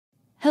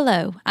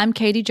Hello, I'm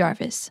Katie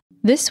Jarvis.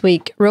 This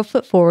week,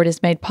 Reelfoot Forward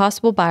is made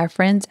possible by our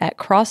friends at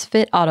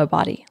CrossFit Auto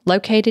Body,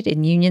 located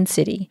in Union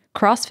City.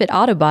 CrossFit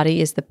Auto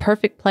Body is the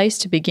perfect place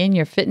to begin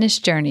your fitness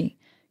journey.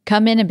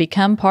 Come in and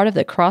become part of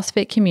the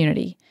CrossFit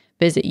community.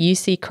 Visit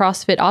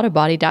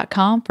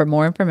uccrossfitautobody.com for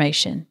more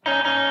information.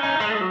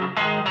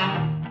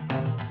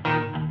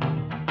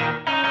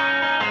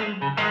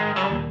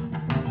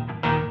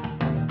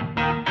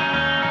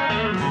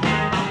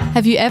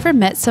 Have you ever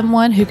met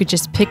someone who could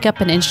just pick up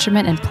an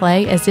instrument and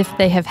play as if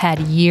they have had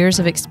years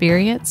of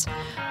experience?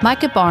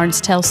 Micah Barnes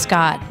tells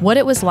Scott what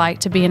it was like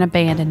to be in a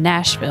band in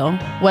Nashville,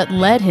 what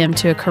led him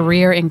to a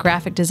career in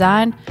graphic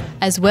design,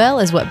 as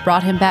well as what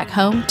brought him back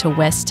home to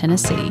West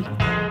Tennessee.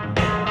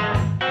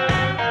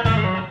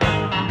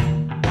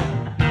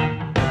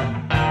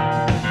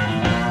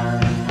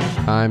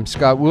 I'm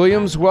Scott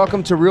Williams.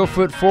 Welcome to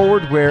Reelfoot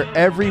Forward, where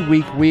every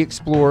week we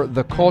explore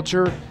the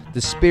culture, the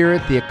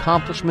spirit, the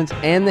accomplishments,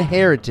 and the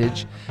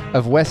heritage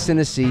of West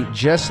Tennessee,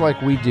 just like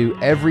we do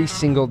every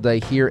single day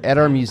here at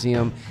our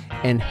museum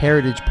and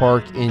Heritage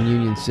Park in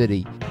Union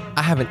City.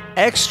 I have an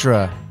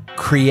extra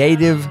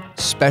creative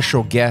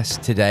special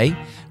guest today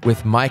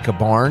with Micah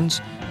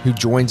Barnes, who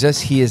joins us.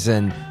 He is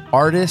an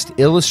artist,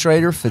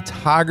 illustrator,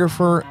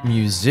 photographer,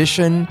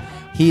 musician.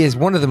 He is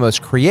one of the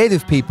most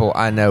creative people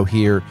I know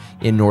here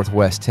in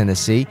Northwest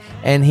Tennessee,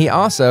 and he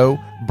also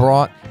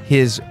brought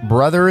his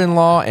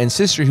brother-in-law and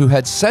sister, who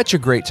had such a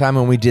great time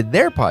when we did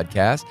their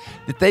podcast,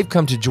 that they've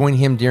come to join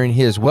him during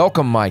his.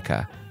 Welcome,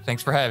 Micah.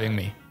 Thanks for having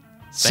me.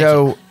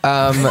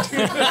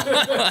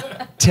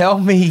 Tell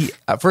me,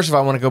 first of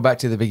all, I want to go back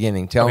to the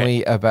beginning. Tell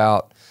me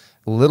about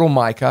little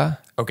Micah.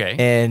 Okay.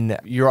 And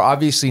you're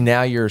obviously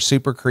now you're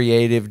super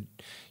creative.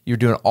 You're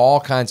doing all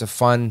kinds of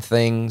fun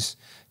things.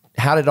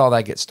 How did all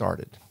that get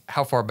started?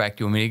 How far back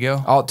do you want me to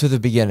go? All to the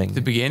beginning.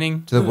 The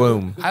beginning? To the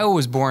womb. I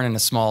was born in a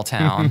small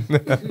town.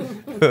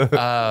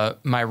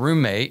 My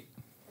roommate,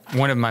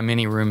 one of my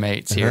many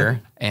roommates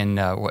here, in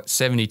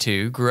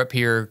 72, grew up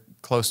here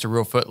close to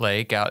Reelfoot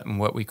Lake, out in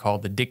what we call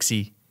the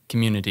Dixie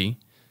community,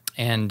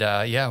 and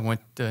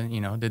went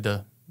to, did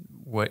the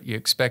what you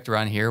expect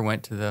around here.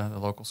 Went to the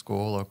local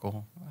school,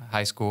 local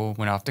high school.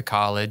 Went off to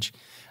college.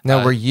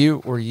 Now, were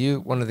you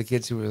one of the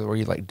kids were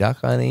you like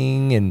duck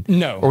hunting and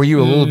no, or were you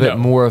a little bit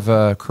more of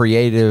a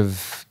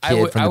creative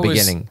kid from the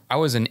beginning? I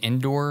was an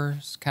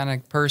indoors kind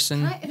of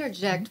person. Can I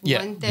interject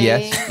one thing?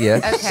 Yes.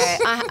 Okay,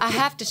 I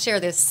have to share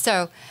this.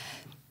 So,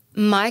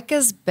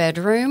 Micah's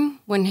bedroom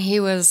when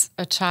he was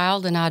a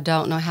child, and I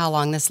don't know how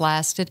long this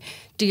lasted.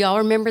 Do y'all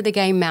remember the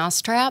game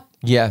Mousetrap?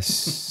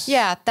 Yes.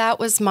 Yeah, that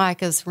was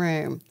Micah's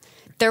room.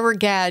 There were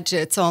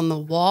gadgets on the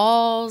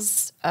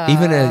walls.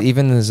 Even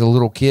as a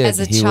little kid, as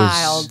a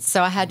child.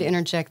 So I had to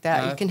interject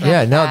that. You can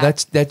have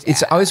that's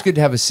it's always good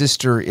to have a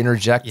sister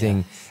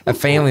interjecting a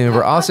family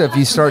member. Also, if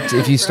you start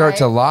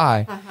to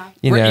lie,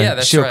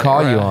 she'll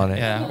call you on it.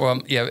 Yeah.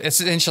 Well,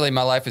 essentially,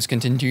 my life has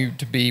continued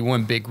to be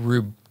one big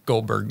Rube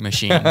Goldberg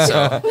machine.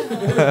 So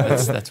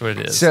that's what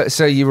it is.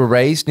 So you were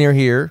raised near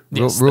here,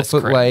 yes,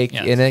 Reelfoot Lake,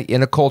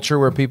 in a culture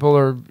where people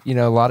are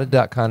a lot of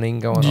duck hunting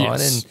going on,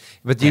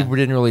 but you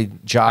didn't really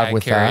jive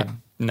with that.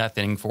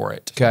 Nothing for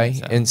it.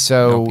 Okay,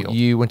 so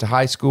you went to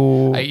high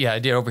school. I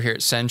did over here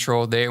at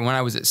Central. When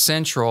I was at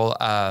Central,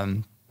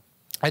 I'd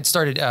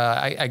started.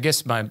 I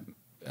guess my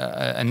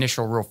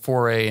initial real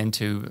foray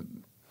into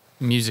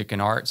music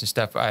and arts and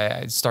stuff.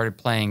 I started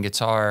playing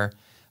guitar.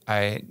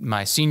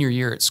 My senior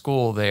year at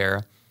school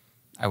there,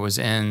 I was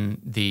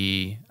in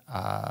the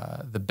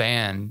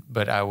band,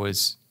 but I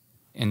was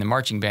in the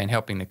marching band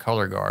helping the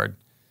color guard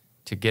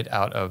to get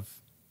out of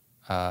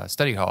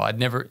study hall.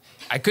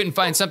 I couldn't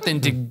find something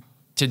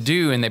to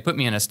do, and they put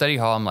me in a study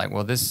hall. I'm like,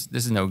 well, this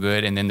is no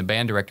good. And then the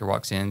band director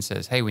walks in and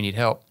says, hey, we need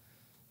help,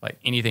 like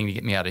anything to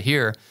get me out of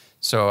here.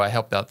 So I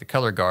helped out the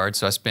color guard.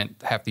 So I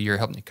spent half the year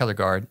helping the color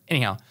guard.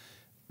 Anyhow,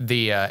 at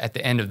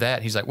the end of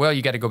that, he's like, well,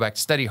 you got to go back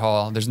to study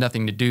hall. There's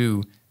nothing to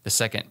do the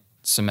second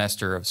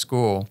semester of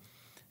school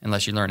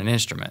unless you learn an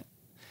instrument.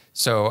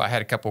 So I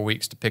had a couple of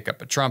weeks to pick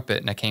up a trumpet,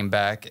 and I came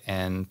back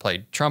and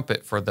played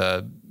trumpet for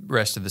the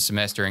rest of the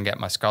semester and got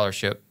my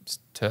scholarship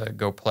to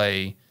go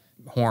play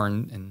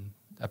horn, and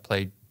I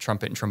played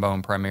trumpet and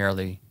trombone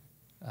primarily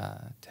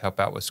to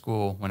help out with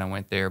school when I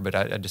went there, but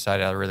I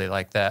decided I really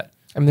liked that.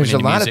 I mean, there's a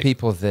lot of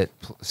people that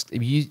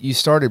you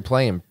started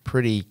playing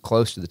pretty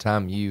close to the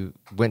time you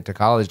went to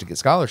college to get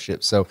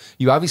scholarships, so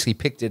you obviously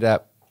picked it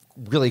up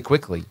really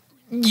quickly.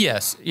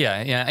 Yes, yeah.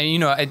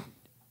 And,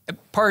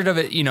 part of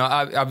it,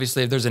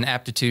 obviously there's an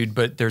aptitude,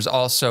 but there's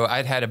also,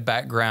 I'd had a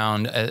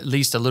background, at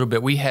least a little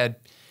bit.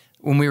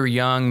 When we were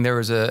young, there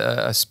was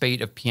a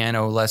spate of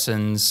piano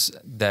lessons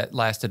that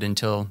lasted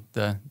until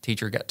the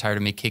teacher got tired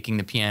of me kicking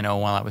the piano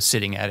while I was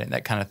sitting at it,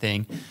 that kind of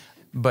thing.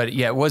 But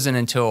yeah, it wasn't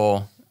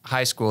until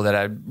high school that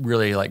I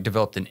really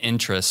developed an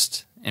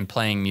interest in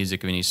playing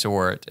music of any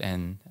sort.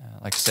 And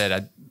like I said,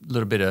 a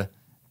little bit of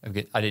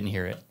I didn't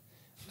hear it.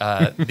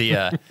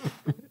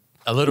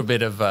 A little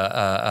bit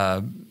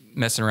of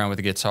messing around with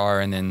the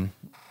guitar, and then,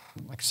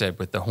 like I said,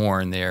 with the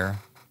horn there,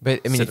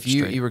 But I mean, sit if up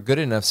you straight. were good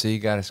enough, so you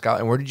got a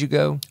scholarship. And where did you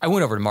go? I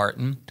went over to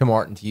Martin. To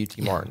Martin, to UT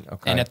Martin.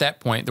 Okay. And at that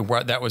point,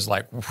 that was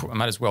like, I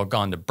might as well have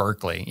gone to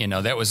Berkeley. You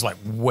know, that was like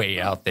way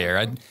out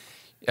there.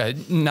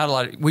 Not a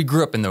lot. We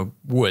grew up in the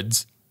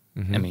woods.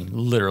 I mean,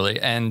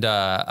 literally. And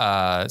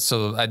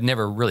so I'd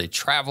never really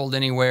traveled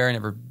anywhere,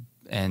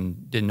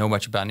 and didn't know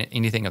much about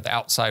anything of the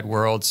outside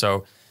world.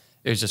 So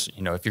it was just,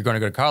 you know, if you're going to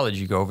go to college,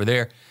 you go over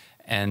there.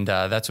 And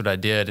that's what I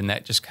did. And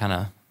that just kind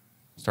of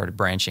started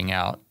branching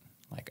out.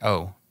 Like,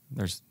 oh,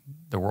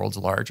 the world's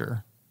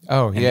larger.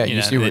 Oh, yeah.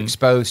 And, you were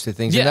exposed to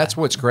things. Yeah. And that's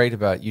what's great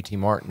about UT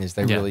Martin is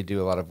they really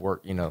do a lot of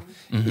work, you know,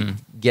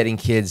 getting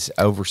kids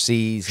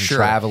overseas and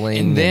traveling.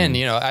 And then,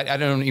 you know, I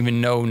don't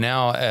even know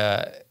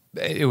now.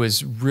 It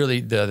was really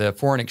the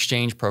foreign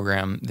exchange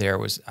program there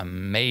was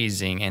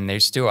amazing. And they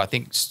still, I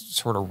think,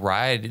 sort of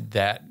ride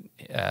that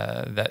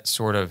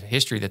sort of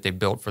history that they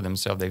built for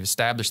themselves. They've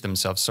established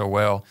themselves so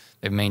well.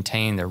 They've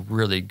maintained their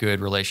really good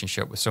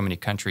relationship with so many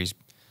countries,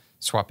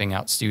 swapping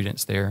out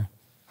students there.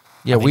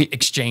 Yeah,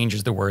 exchange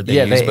is the word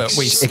they use, but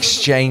we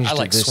exchanged I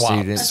like the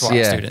students. swap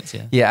students.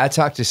 Yeah. I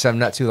talked to some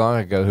not too long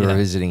ago who were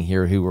visiting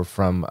here who were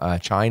from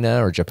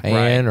China or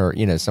Japan or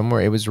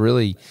somewhere. It was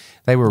really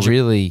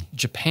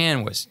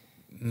Japan was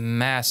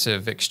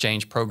massive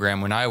exchange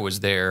program when I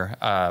was there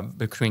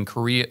between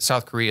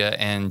South Korea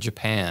and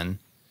Japan,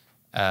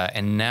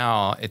 and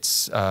now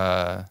it's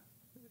a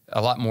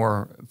lot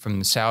more from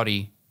the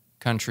Saudi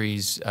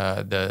countries.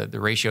 The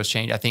ratios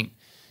changed. I think,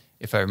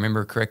 if I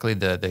remember correctly,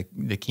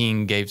 the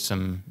king gave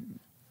some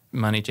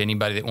money to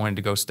anybody that wanted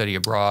to go study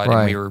abroad,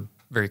 and we were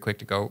very quick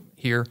to go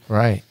here.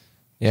 Right.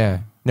 Yeah.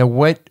 Now,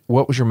 what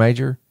was your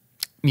major?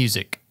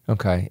 Music.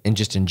 Okay. And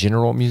just in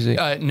general music?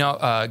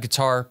 No,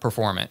 guitar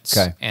performance.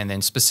 Okay. And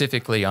then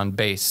specifically on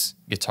bass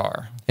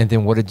guitar. And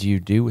then what did you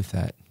do with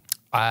that?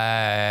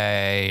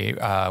 I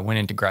went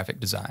into graphic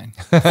design.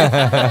 As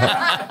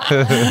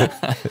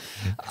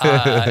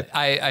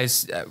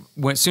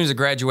soon as I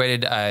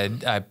graduated,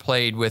 I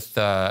played with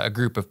a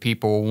group of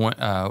people,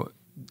 a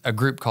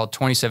group called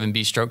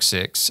 27B Stroke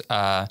 6,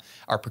 our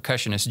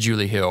percussionist,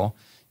 Julie Hill,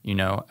 you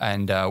know,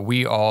 and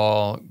we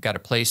all got a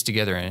place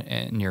together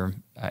in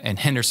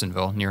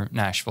Hendersonville, near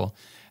Nashville,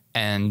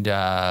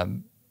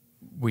 and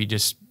we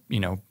just, you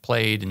know,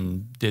 played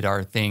and did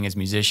our thing as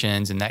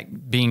musicians. And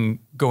that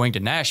going to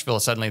Nashville,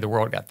 suddenly the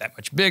world got that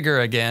much bigger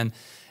again,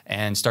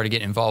 and started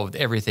getting involved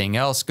with everything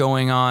else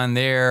going on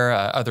there,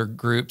 other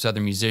groups,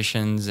 other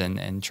musicians,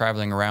 and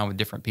traveling around with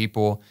different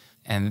people.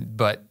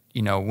 But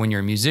you know, when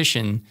you're a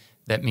musician,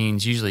 that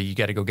means usually you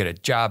got to go get a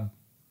job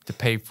to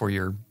pay for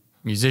your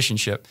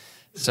musicianship.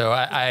 So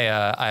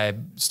I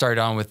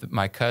started on with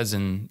my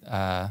cousin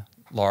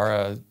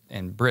Laura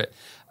and Britt.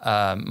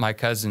 My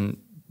cousin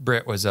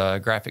Britt was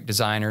a graphic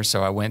designer,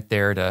 so I went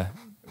there to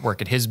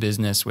work at his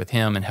business with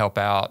him and help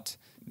out.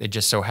 It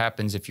just so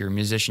happens if you're a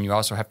musician, you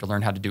also have to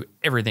learn how to do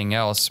everything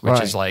else,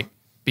 which is like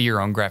be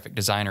your own graphic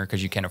designer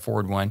because you can't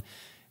afford one.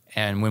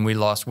 And when we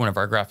lost one of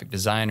our graphic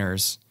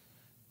designers,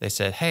 they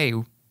said, "Hey,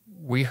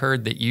 we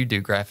heard that you do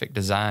graphic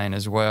design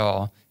as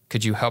well.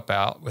 Could you help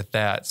out with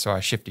that?" So I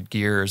shifted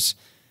gears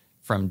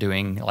from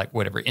doing like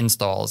whatever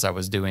installs I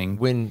was doing.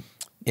 When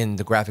in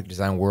the graphic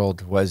design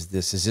world was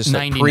this? Is this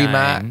like 99.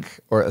 pre-Mac?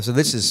 Or so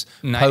this is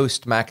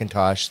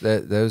post-Macintosh.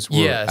 Those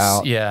were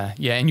out. Yeah.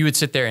 And you would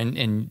sit there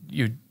and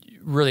you'd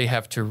really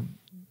have to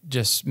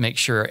just make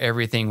sure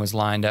everything was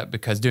lined up,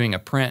 because doing a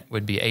print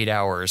would be 8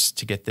 hours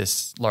to get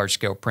this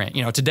large-scale print.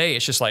 You know, today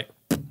it's just like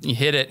you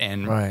hit it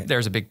and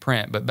there's a big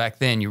print. But back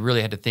then you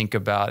really had to think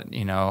about,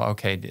 you know,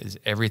 okay, is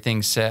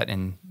everything set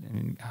and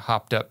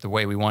hopped up the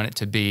way we want it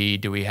to be?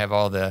 Do we have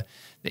all the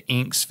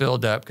inks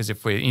filled up? Because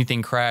if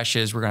anything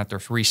crashes, we're going to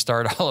have to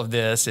restart all of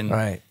this. And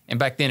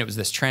back then it was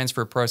this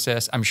transfer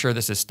process. I'm sure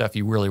this is stuff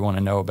you really want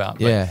to know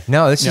about. Yeah.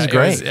 No, this is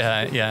great.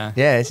 Yeah,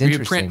 it's interesting.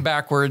 You print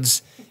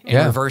backwards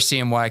in reverse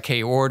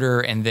CMYK order,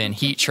 and then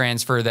heat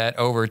transfer that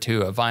over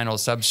to a vinyl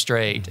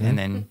substrate, and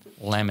then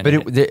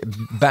laminate.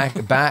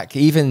 But back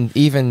even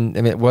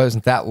I mean, it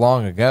wasn't that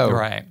long ago.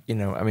 Right. You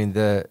know, I mean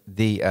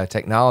the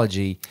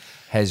technology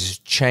has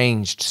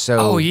changed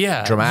so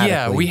dramatically.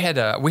 Yeah, we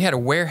had a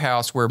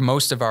warehouse where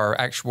most of our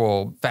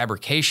actual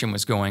fabrication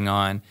was going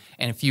on,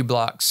 and a few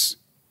blocks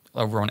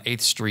over on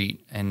 8th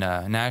Street in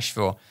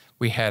Nashville,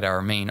 we had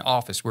our main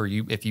office where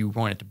if you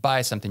wanted to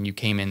buy something, you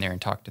came in there and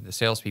talked to the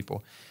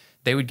salespeople.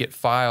 They would get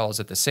files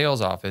at the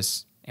sales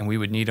office, and we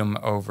would need them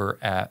over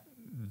at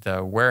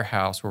the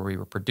warehouse where we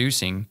were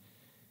producing.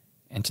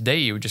 And today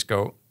you would just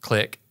go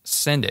click,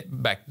 send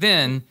it. Back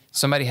then,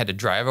 somebody had to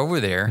drive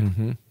over there,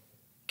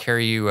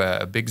 carry you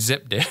a big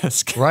zip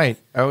disk. Right.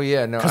 Oh,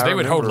 yeah. No, because they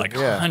would hold like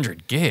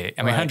 100 gig.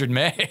 I mean, 100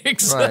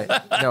 megs. Right.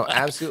 No,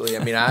 absolutely.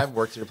 I mean, I've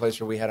worked at a place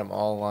where we had them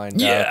all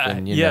lined up.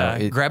 And, you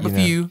know, grab a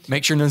few,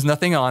 make sure there's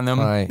nothing on them.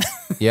 Right.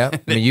 Yeah. I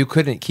mean, you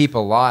couldn't keep a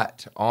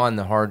lot on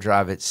the hard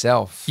drive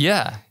itself.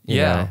 Yeah. You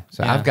Yeah, know?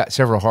 So yeah. I've got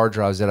several hard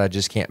drives that I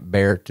just can't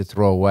bear to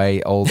throw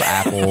away. Old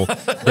Apple,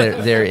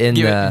 they're in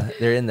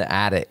the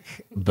attic.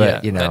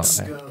 But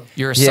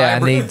you're a Yeah, I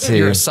cyber, need to.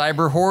 You're a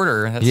cyber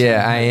hoarder. That's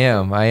I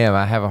am. I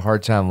have a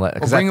hard time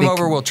letting. We'll bring them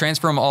over. We'll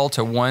transfer them all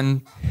to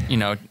one.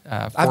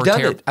 I've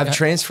done it. I've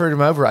transferred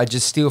them over. I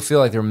just still feel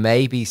like there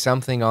may be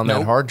something on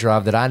that hard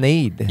drive that I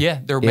need. Yeah,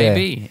 there may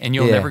be, and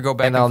you'll never go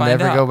back and I'll find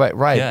never out. go back.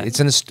 Right. Yeah.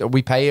 It's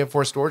we pay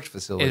for a storage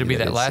facility. It'll be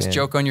that last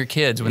joke on your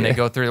kids when they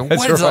go through. That's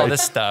What is all right.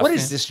 this stuff? What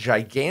is this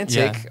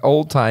gigantic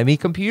old-timey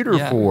computer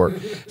for?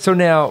 So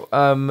now,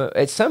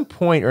 at some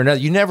point or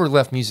another, you never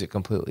left music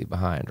completely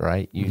behind,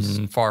 right?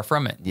 Far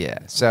from it. Yeah.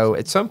 So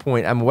at some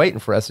point, I'm waiting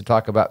for us to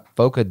talk about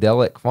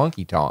Funkadelic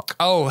Funky Tonk.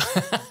 Oh.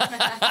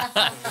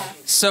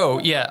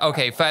 So,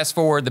 okay, fast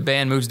forward, the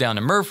band moves down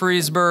to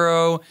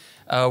Murfreesboro.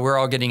 We're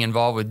all getting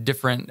involved with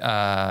different,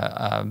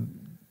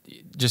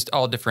 just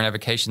all different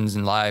avocations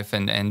in life.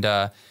 And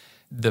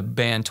the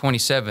band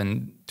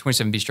 27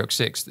 B-Stroke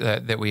 6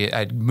 that we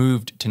had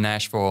moved to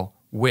Nashville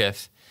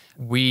with,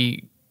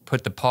 we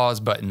put the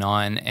pause button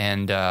on,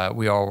 and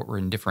we all were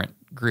in different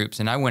groups.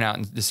 And I went out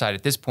and decided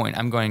at this point,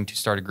 I'm going to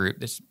start a group.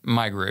 That's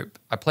my group.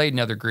 I played in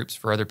other groups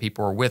for other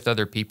people or with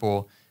other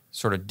people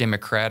sort of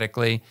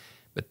democratically,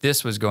 but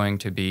this was going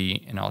to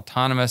be an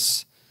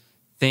autonomous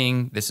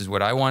thing. This is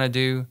what I want to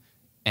do.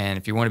 And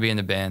if you want to be in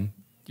the band,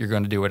 you're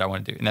going to do what I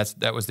want to do. And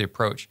that was the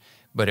approach.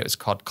 But it was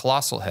called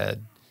Colossal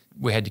Head.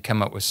 We had to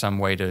come up with some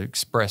way to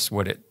express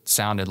what it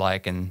sounded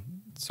like. And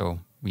so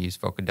we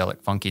used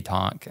Funkadelic Funky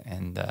Tonk.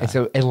 And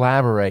so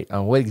elaborate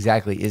on what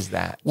exactly is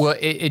that? Well,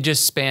 it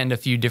just spanned a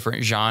few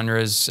different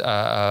genres.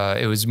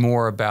 It was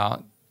more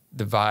about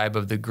the vibe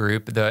of the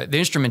group. The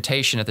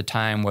instrumentation at the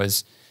time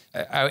was,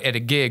 at a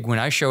gig, when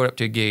I showed up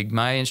to a gig,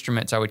 my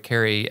instruments, I would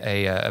carry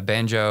a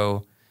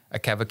banjo, a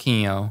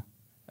cavaquinho,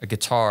 a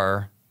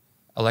guitar,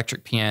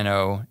 electric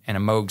piano, and a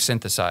Moog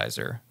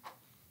synthesizer.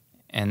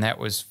 And that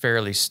was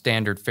fairly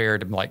standard fare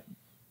to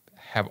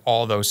have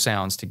all those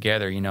sounds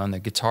together, and the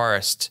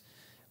guitarist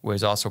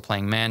was also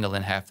playing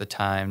mandolin half the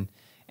time.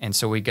 And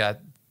so we got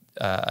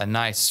a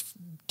nice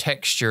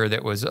texture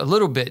that was a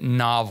little bit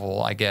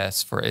novel, I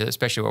guess, for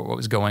especially what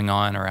was going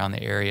on around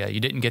the area. You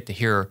didn't get to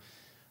hear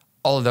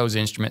all of those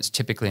instruments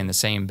typically in the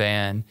same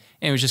band.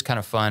 And it was just kind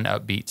of fun,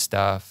 upbeat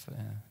stuff.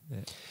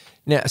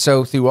 Now,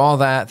 so through all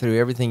that, through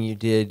everything you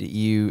did,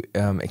 you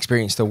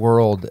experienced the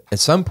world at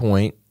some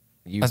point.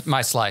 That's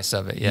my slice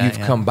of it, yeah. You've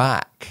come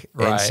back.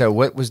 Right. And so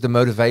what was the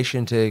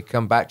motivation to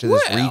come back to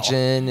this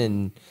region?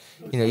 And,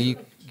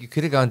 you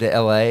could have gone to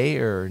L.A.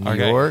 or New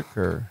York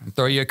or...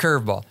 Throw you a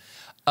curveball.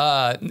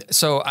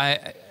 So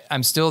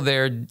I'm still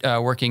there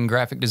working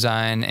graphic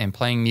design and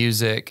playing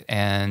music,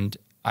 and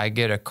I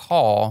get a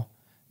call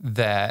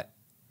that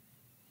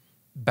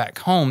back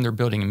home they're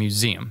building a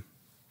museum.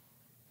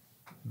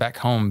 Back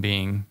home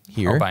being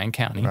here, Obion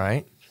County.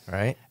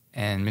 Right.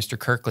 And Mr.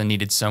 Kirkland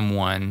needed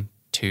someone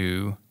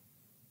to,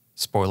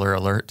 spoiler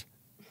alert,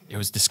 it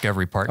was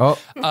Discovery Park. Oh,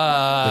 the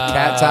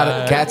cat's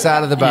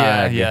out of the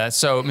bag. Yeah.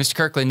 So Mr.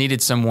 Kirkland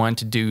needed someone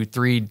to do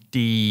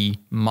 3D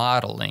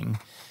modeling.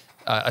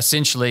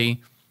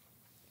 Essentially,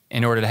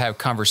 in order to have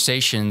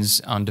conversations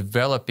on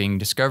developing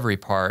Discovery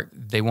Park,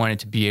 they wanted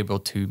to be able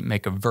to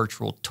make a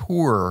virtual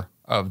tour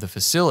of the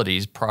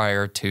facilities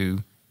prior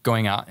to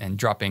going out and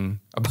dropping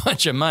a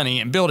bunch of money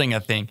and building a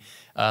thing.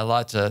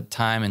 Lots of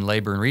time and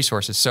labor and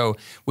resources. So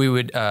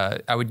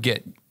I would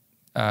get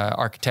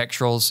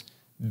architecturals,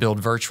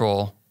 build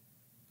virtual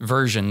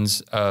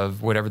versions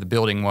of whatever the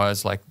building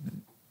was, like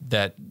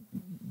that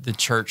the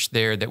church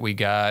there that we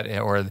got,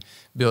 or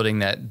building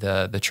that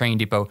the train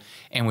depot,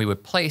 and we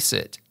would place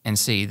it and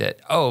see that,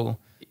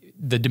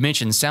 the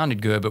dimensions sounded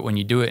good, but when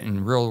you do it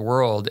in real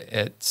world,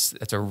 it's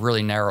a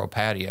really narrow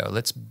patio.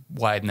 Let's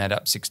widen that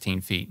up 16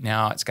 feet.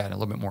 Now it's got a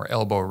little bit more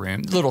elbow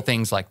room, little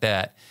things like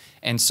that.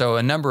 And so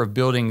a number of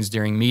buildings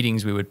during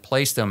meetings, we would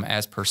place them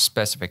as per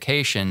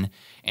specification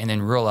and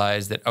then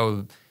realize that,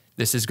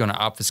 this is going to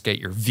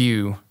obfuscate your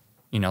view.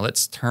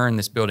 Let's turn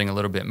this building a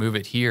little bit, move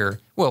it here.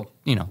 Well,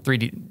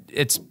 3D,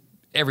 it's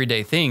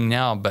everyday thing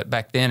now, but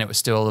back then it was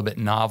still a little bit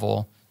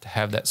novel to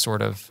have that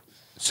sort of...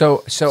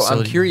 So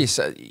I'm curious...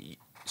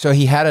 So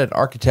he had an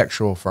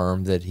architectural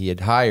firm that he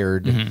had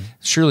hired. Mm-hmm.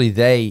 Surely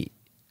they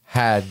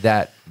had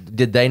that.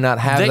 Did they not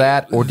have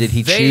that, or did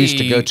he choose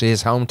to go to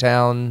his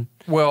hometown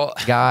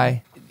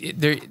guy?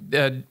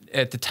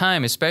 At the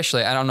time,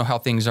 especially, I don't know how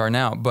things are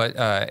now,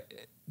 but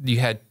you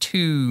had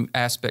two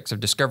aspects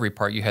of Discovery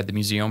Park. You had the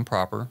museum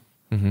proper,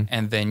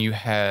 and then you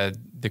had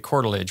the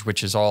curtilage,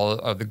 which is all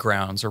of the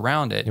grounds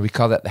around it. And we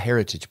call that the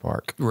Heritage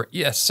Park.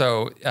 Yes.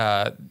 So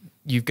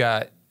you've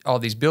got all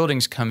these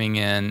buildings coming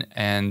in,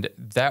 and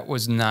that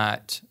was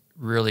not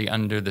really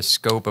under the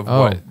scope of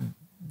what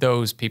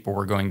those people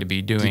were going to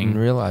be doing. Didn't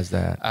realize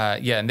that.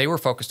 And they were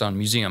focused on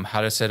museum,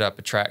 how to set up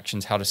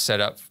attractions, how to set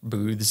up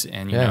booths,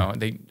 and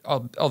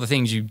all the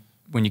things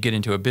when you get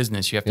into a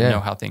business, you have to know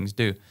how things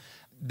do.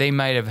 They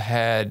might have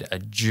had a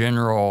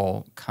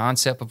general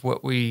concept of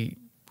what we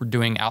were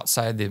doing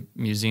outside the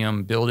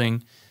museum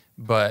building,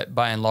 but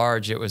by and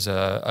large, it was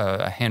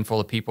a handful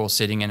of people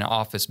sitting in an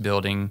office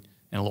building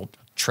in a little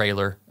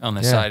trailer on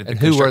the side of the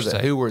construction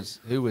site. Who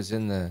was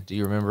in the? Do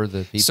you remember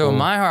the people? So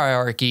my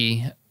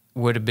hierarchy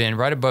would have been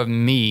right above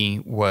me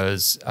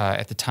was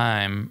at the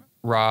time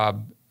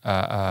Rob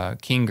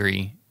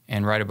Kingery,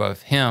 and right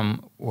above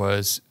him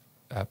was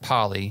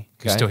Polly,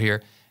 who's still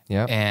here.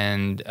 Yeah,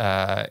 and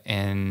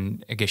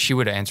I guess she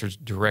would have answered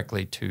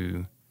directly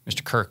to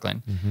Mr.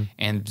 Kirkland,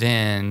 and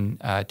then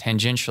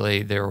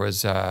tangentially there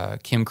was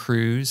Kim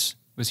Cruz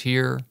was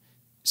here.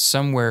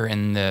 Somewhere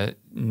in the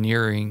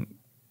nearing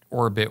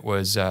orbit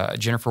was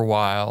Jennifer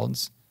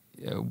Wilds.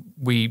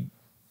 We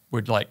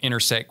would like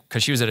intersect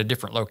because she was at a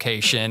different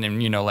location,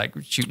 and like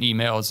shooting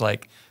emails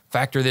like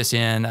factor this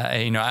in.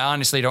 I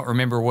honestly don't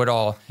remember what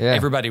all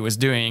everybody was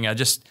doing. I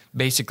just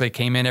basically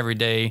came in every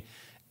day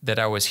that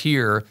I was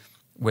here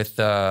with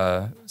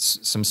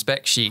some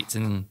spec sheets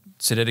and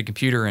sit at a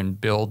computer and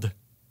build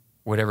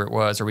whatever it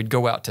was, or we'd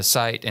go out to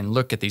site and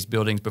look at these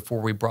buildings before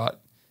we brought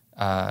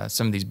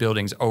some of these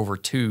buildings over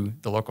to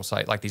the local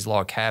site, like these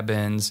log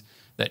cabins,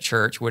 that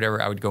church,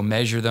 whatever. I would go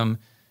measure them,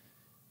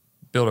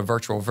 build a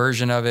virtual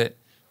version of it,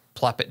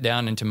 plop it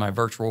down into my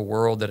virtual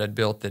world that I'd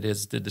built that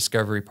is the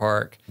Discovery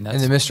Park. And then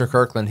Mr.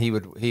 Kirkland, he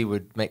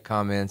would make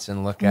comments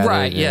and look at it.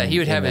 Right, yeah. He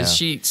would have his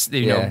sheets,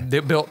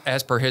 that built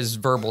as per his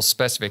verbal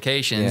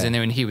specifications, and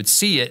then when he would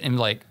see it and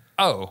like,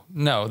 oh,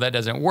 no, that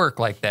doesn't work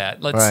like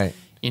that. Let's,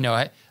 I'm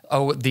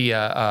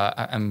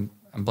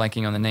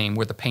blanking on the name,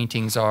 where the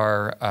paintings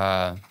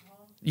are.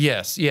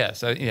 Yes,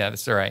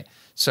 that's all right.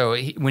 So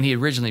when he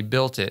originally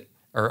built it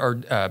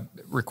or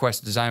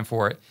requested design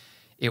for it,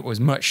 it was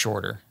much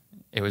shorter.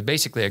 It was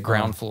basically a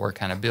ground floor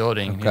kind of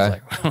building. Okay. He's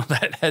like, well,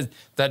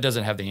 that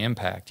doesn't have the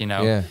impact,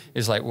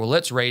 It's like, well,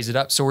 let's raise it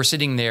up. So we're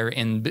sitting there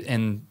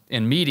in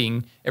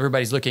meeting.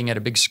 Everybody's looking at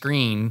a big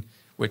screen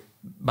with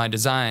my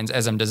designs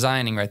as I'm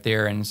designing right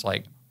there, and it's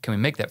like, can we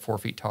make that 4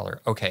 feet taller?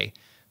 Okay,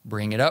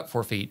 bring it up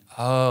 4 feet.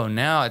 Oh,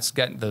 now it's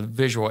got the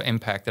visual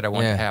impact that I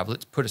want to have.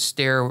 Let's put a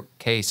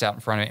staircase out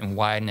in front of it and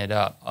widen it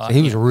up. So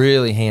he was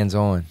really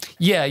hands-on.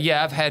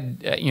 Yeah. I've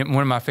had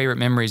one of my favorite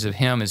memories of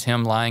him is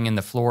him lying in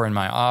the floor in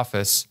my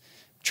office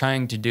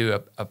trying to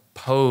do a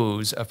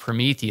pose of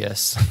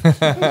Prometheus,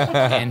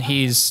 and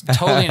he's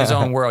totally in his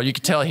own world. You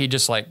could tell he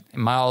just like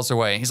miles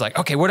away. He's like,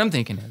 okay, what I'm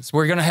thinking is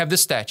we're going to have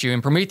this statue,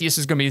 and Prometheus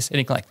is going to be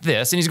sitting like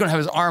this, and he's going to have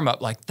his arm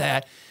up like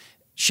that.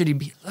 Should he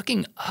be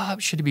looking up?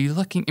 Should he be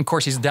looking? Of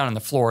course, he's down on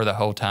the floor the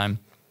whole time.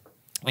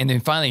 And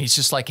then finally, he's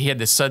just like, he had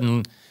this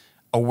sudden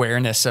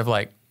awareness of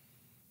like,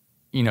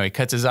 he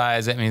cuts his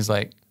eyes at me. He's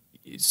like,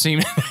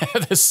 seemed to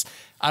have this,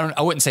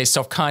 I wouldn't say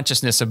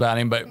self-consciousness about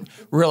him, but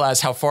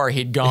realize how far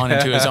he'd gone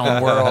into his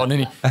own world.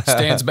 And he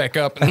stands back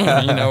up and,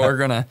 we're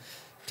going to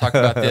talk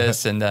about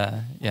this. And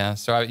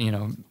so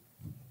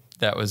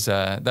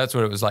that's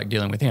what it was like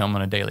dealing with him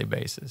on a daily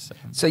basis.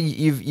 So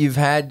you've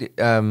had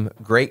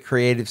great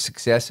creative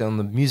success on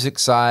the music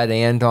side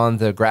and on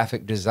the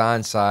graphic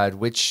design side.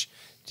 Which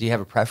do you have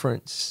a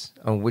preference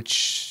on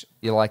which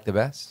you like the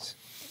best?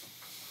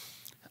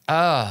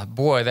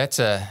 Boy, that's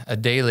a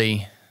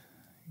daily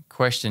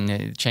question.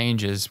 It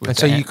changes. And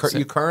so you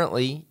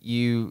currently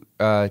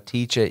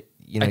teach at.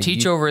 I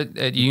teach over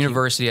at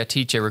university. I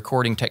teach a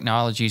recording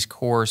technologies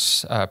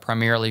course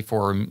primarily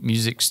for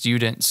music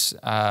students,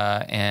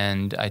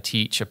 and I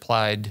teach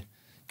applied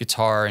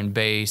guitar and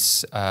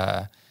bass.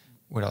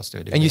 What else do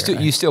I do? And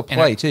you still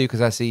play too,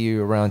 because I see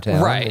you around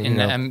town, right?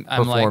 And I'm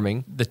performing.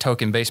 Like the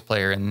token bass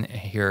player in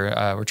here.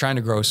 We're trying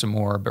to grow some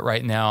more, but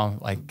right now,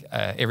 like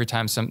every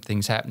time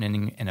something's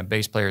happening and a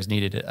bass player is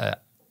needed, I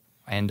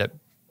end up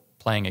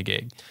playing a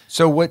gig.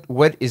 So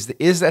what is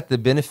that the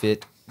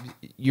benefit?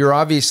 You're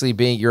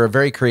a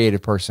very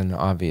creative person,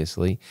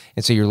 obviously,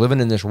 and so you're living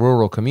in this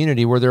rural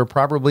community where there are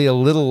probably a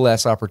little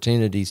less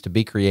opportunities to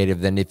be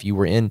creative than if you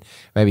were in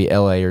maybe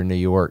LA or New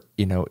York.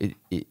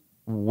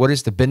 What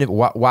is the benefit?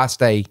 Why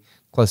stay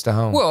close to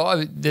home?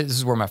 Well, this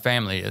is where my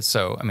family is,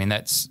 so I mean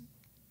that's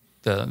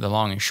the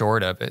long and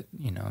short of it.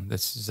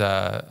 This is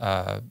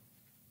about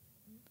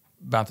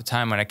the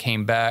time when I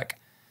came back.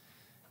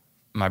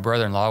 My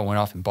brother-in-law went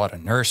off and bought a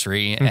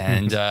nursery,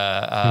 and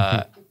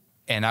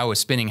and I was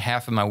spending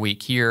half of my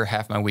week here,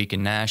 half my week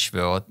in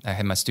Nashville. I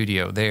had my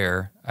studio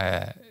there,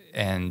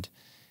 and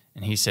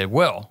he said,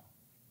 "Well,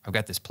 I've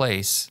got this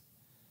place.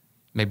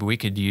 Maybe we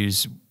could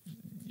use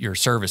your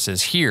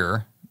services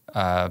here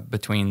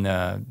between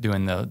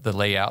doing the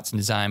layouts and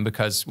design,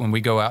 because when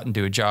we go out and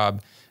do a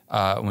job,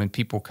 when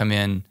people come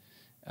in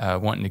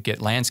wanting to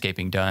get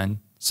landscaping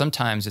done,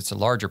 sometimes it's a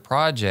larger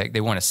project.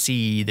 They want to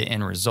see the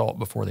end result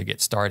before they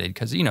get started,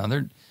 because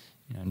they're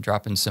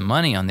dropping some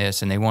money on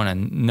this, and they want to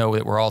know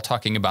that we're all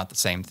talking about the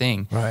same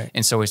thing. Right.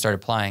 And so we started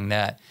applying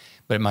that.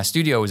 But my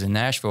studio was in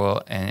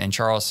Nashville, and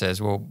Charles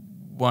says, well,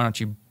 why don't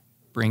you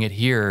bring it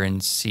here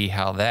and see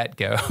how that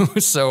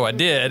goes? So I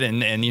did,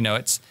 and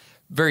it's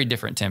very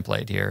different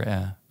template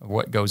here of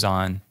what goes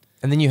on.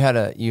 And then you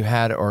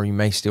had or you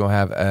may still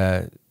have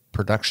a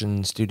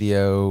production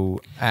studio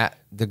at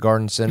the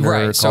Garden Center,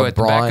 right? So at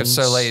the back of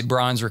Soleil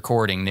Garden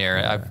recording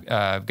there,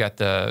 I've got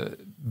the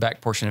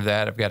back portion of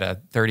that, I've got a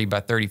 30 by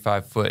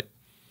 35 foot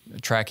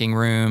tracking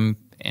room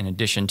in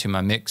addition to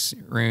my mix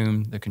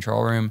room, the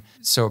control room.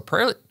 So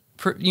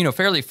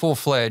fairly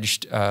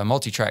full-fledged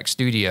multi-track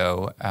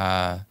studio,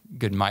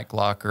 good mic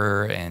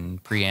locker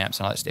and preamps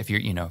and all that stuff.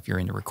 If you're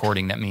into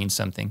recording, that means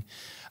something.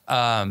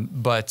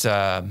 Whereas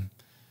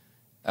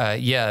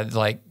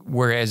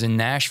in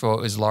Nashville,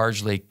 it was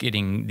largely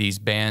getting these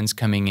bands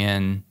coming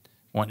in,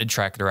 wanting to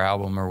track their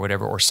album or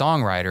whatever, or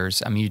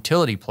songwriters. I'm a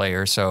utility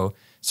player, so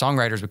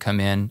songwriters would come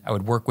in. I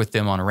would work with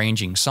them on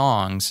arranging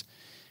songs,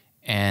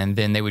 and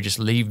then they would just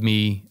leave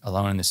me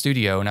alone in the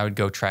studio, and I would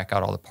go track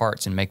out all the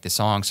parts and make the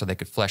songs so they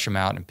could flesh them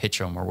out and pitch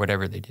them or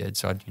whatever they did.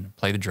 So I'd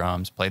play the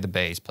drums, play the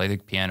bass, play the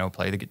piano,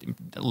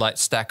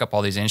 stack up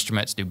all these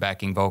instruments, do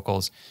backing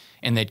vocals,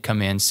 and they'd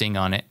come in, sing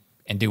on it,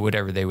 and do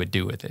whatever they would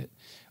do with it.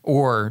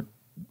 Or,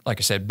 like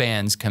I said,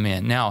 bands come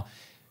in. Now,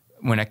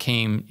 when I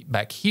came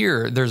back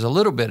here, there's a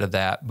little bit of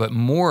that, but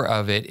more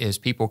of it is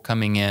people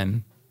coming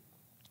in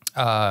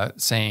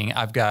saying,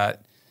 I've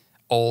got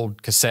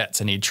old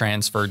cassettes I need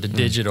transferred to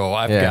digital.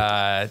 I've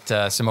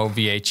got some old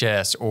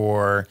VHS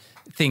or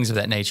things of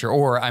that nature.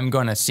 Or I'm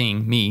going to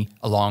sing me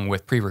along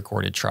with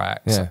pre-recorded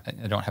tracks. Yeah.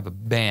 I don't have a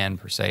band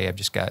per se. I've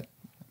just got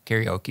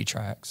karaoke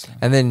tracks.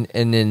 And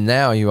then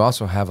now you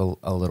also have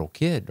a little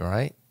kid,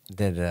 right?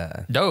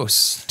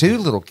 Dose. Two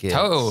little kids.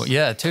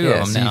 Two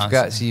of them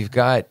now. You've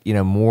got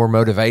more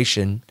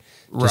motivation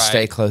to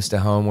stay close to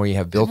home, where you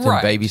have built-in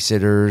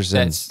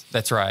babysitters.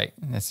 That's right.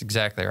 That's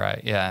exactly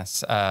right.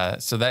 Yes.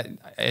 So that,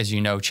 as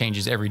you know,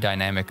 changes every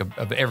dynamic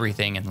of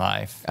everything in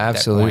life.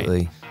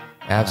 Absolutely.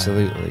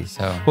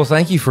 Well,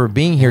 thank you for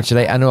being here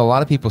today. I know a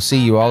lot of people see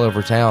you all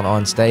over town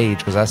on stage,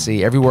 because I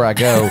see everywhere I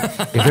go,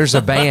 if there's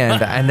a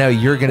band, I know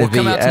you're going to be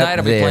come out tonight.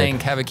 I'll be there. playing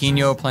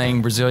cavaquinho,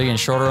 playing Brazilian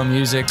short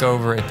music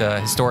over at the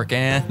Historic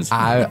Anns.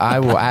 I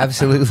will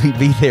absolutely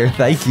be there.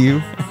 Thank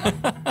you.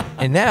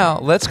 And now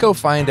let's go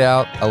find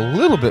out a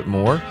little bit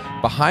more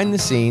behind the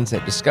scenes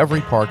at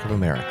Discovery Park of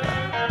America.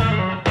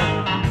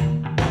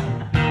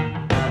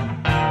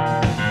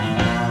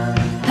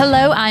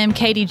 Hello, I am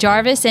Katie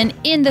Jarvis, and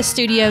in the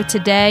studio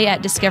today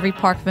at Discovery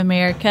Park of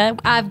America,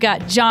 I've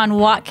got John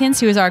Watkins,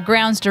 who is our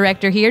grounds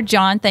director here.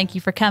 John, thank you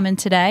for coming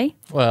today.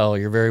 Well,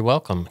 you're very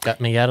welcome.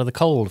 Got me out of the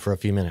cold for a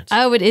few minutes.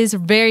 Oh, it is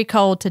very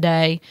cold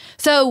today.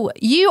 So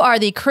you are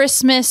the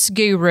Christmas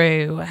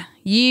guru.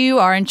 You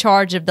are in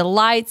charge of the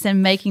lights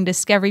and making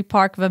Discovery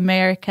Park of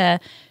America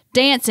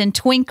dance and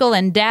twinkle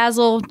and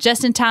dazzle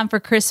just in time for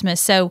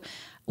Christmas. So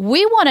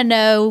we want to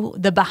know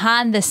the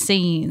behind the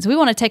scenes. We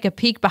want to take a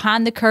peek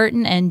behind the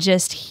curtain and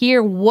just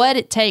hear what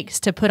it takes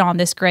to put on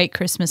this great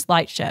Christmas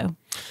light show.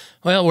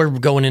 Well, we're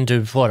going into,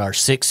 our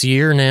 6th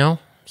year now.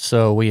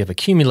 So we have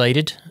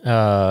accumulated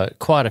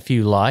quite a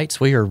few lights.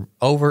 We are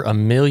over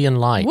 1 million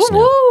lights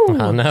Woo-hoo!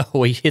 now. I know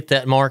we hit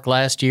that mark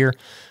last year.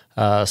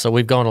 So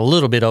we've gone a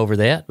little bit over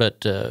that,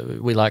 but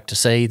we like to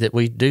say that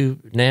we do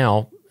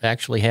now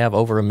actually have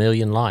over 1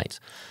 million lights.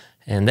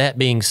 And that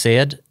being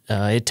said,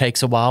 it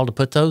takes a while to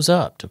put those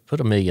up, to put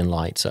 1 million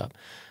lights up.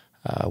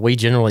 We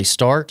generally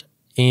start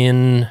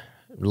in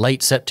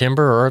late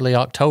September or early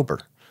October.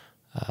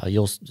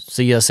 You'll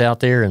see us out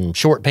there in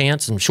short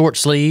pants and short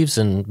sleeves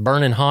and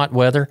burning hot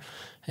weather.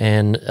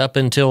 And up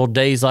until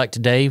days like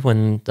today,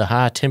 when the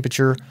high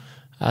temperature,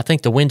 I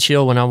think the wind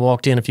chill when I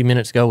walked in a few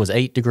minutes ago was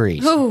 8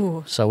 degrees.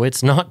 Ooh. So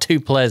it's not too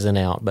pleasant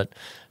out, but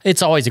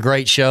it's always a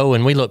great show,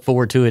 and we look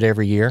forward to it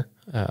every year.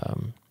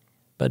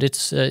 But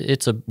it's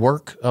a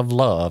work of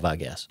love, I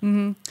guess.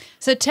 Mm-hmm.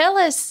 So tell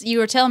us, you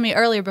were telling me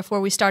earlier before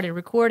we started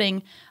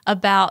recording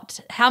about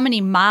how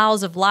many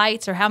miles of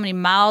lights or how many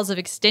miles of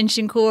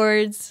extension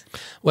cords.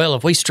 Well,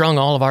 if we strung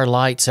all of our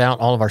lights out,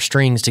 all of our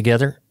strings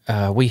together,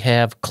 we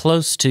have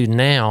close to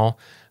now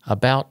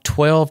about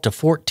 12 to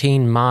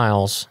 14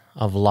 miles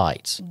of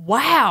lights.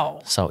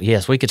 Wow. So,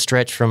 yes, we could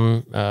stretch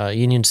from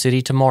Union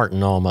City to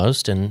Martin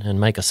almost and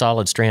make a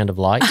solid strand of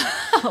lights.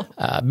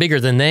 Bigger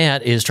than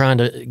that is trying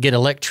to get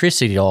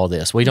electricity to all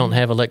this. We don't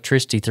have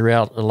electricity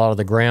throughout a lot of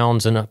the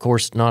grounds, and, of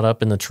course, not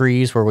up in the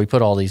trees where we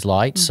put all these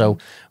lights. So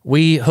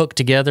we hook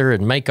together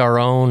and make our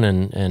own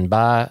and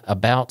buy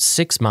about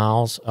 6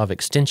 miles of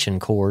extension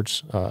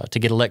cords to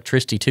get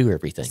electricity to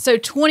everything. So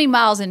 20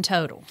 miles in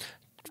total.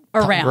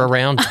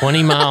 Around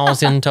 20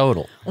 miles in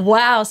total.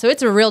 Wow. So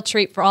it's a real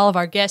treat for all of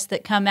our guests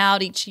that come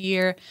out each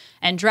year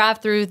and drive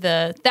through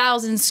the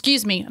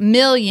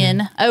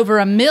over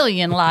 1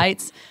 million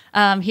lights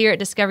here at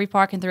Discovery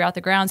Park and throughout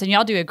the grounds. And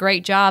y'all do a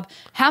great job.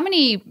 How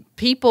many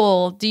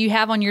people do you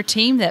have on your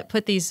team that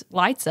put these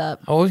lights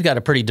up? Oh, we've got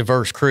a pretty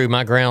diverse crew.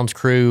 My grounds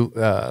crew,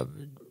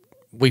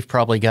 we've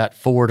probably got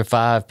 4 to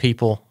 5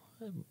 people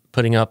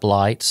putting up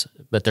lights,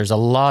 but there's a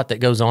lot that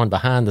goes on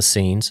behind the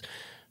scenes.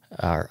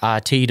 Our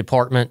IT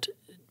department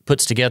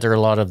puts together a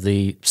lot of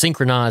the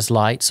synchronized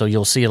lights, so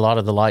you'll see a lot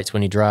of the lights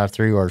when you drive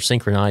through are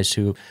synchronized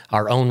to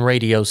our own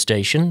radio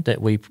station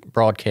that we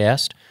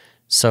broadcast.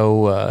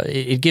 So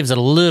it gives it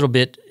a little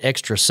bit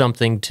extra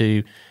something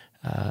to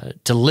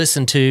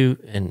listen to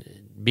and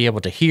be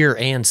able to hear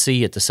and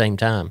see at the same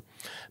time.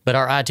 But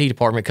our IT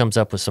department comes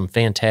up with some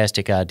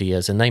fantastic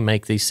ideas, and they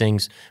make these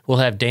things. We'll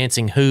have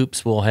dancing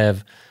hoops. We'll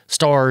have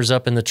stars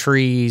up in the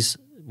trees.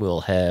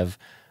 We'll have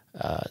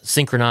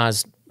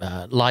synchronized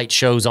light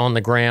shows on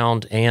the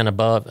ground and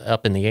above,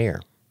 up in the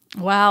air.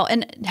 Wow.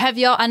 And have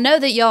y'all, I know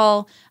that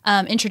y'all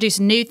introduce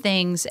new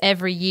things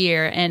every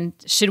year, and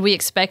should we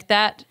expect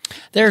that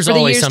There's for the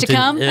always years something. to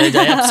come?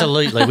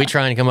 Absolutely. We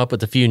try and come up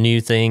with a few new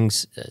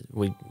things.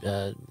 We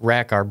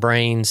rack our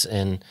brains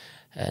and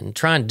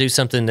try and do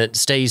something that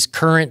stays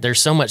current.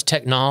 There's so much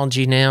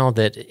technology now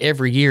that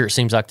every year it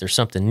seems like there's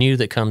something new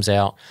that comes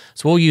out.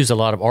 So we'll use a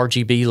lot of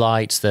RGB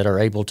lights that are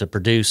able to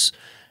produce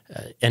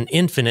an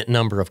infinite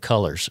number of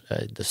colors.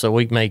 So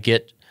we may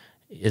get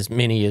as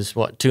many as,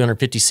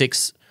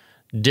 256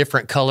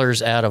 different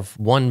colors out of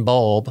one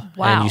bulb.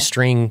 Wow. And you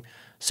string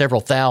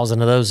several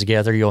thousand of those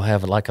together, you'll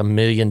have like 1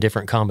 million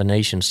different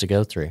combinations to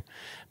go through.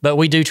 But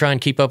we do try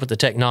and keep up with the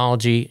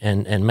technology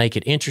and make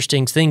it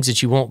interesting, things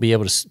that you won't be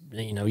able to,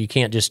 you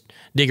can't just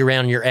dig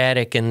around in your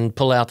attic and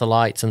pull out the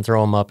lights and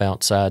throw them up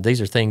outside.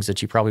 These are things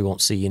that you probably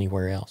won't see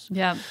anywhere else.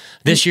 Yeah.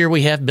 This year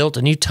we have built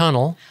a new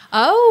tunnel.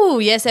 Oh,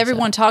 yes.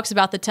 Everyone talks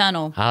about the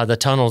tunnel. The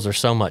tunnels are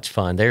so much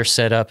fun. They're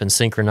set up and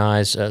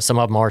synchronized. Some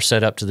of them are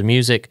set up to the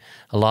music.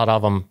 A lot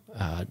of them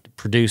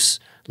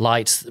produce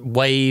lights,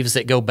 waves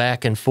that go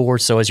back and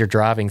forth. So as you're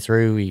driving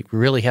through, you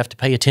really have to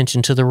pay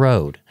attention to the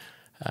road.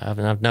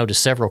 I've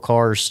noticed several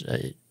cars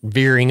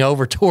veering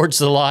over towards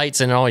the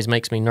lights, and it always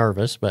makes me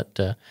nervous, but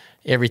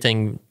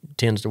everything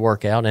tends to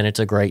work out, and it's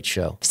a great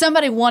show. If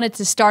somebody wanted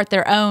to start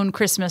their own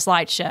Christmas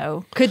light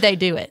show, could they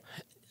do it?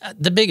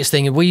 The biggest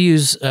thing, we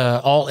use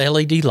all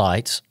LED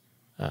lights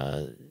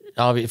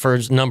for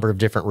a number of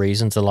different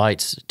reasons. The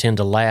lights tend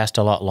to last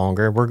a lot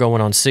longer. We're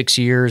going on 6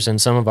 years, and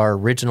some of our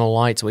original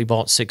lights we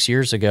bought 6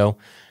 years ago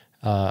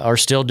are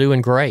still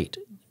doing great.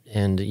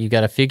 And you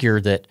got to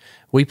figure that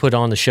we put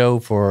on the show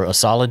for a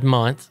solid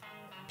month.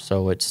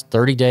 So it's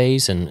 30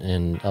 days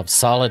and of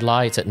solid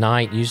lights at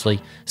night, usually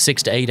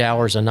 6 to 8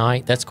 hours a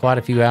night. That's quite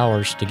a few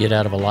hours to get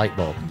out of a light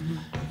bulb.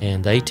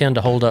 And they tend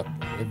to hold up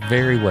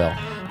very well.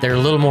 They're a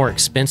little more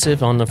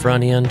expensive on the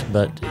front end,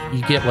 but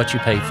you get what you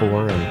pay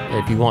for. And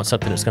if you want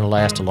something that's going to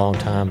last a long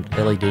time,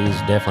 LED is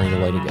definitely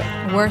the way to go.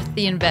 Worth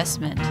the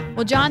investment.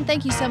 Well, John,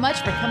 thank you so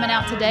much for coming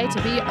out today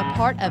to be a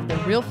part of the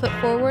Reelfoot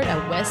Forward,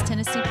 a West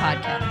Tennessee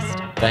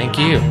podcast. Thank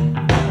you.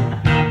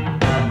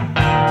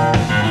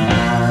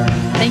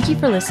 Thank you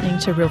for listening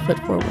to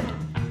Reelfoot Forward.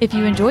 If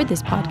you enjoyed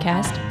this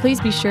podcast,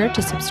 please be sure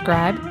to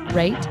subscribe,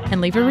 rate,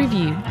 and leave a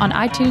review on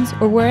iTunes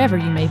or wherever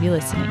you may be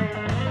listening.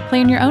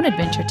 Plan your own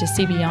adventure to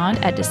see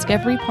beyond at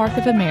Discovery Park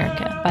of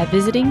America by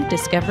visiting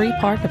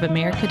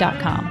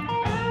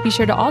discoveryparkofamerica.com. Be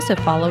sure to also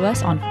follow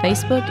us on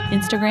Facebook,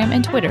 Instagram,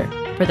 and Twitter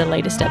for the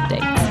latest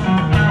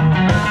updates.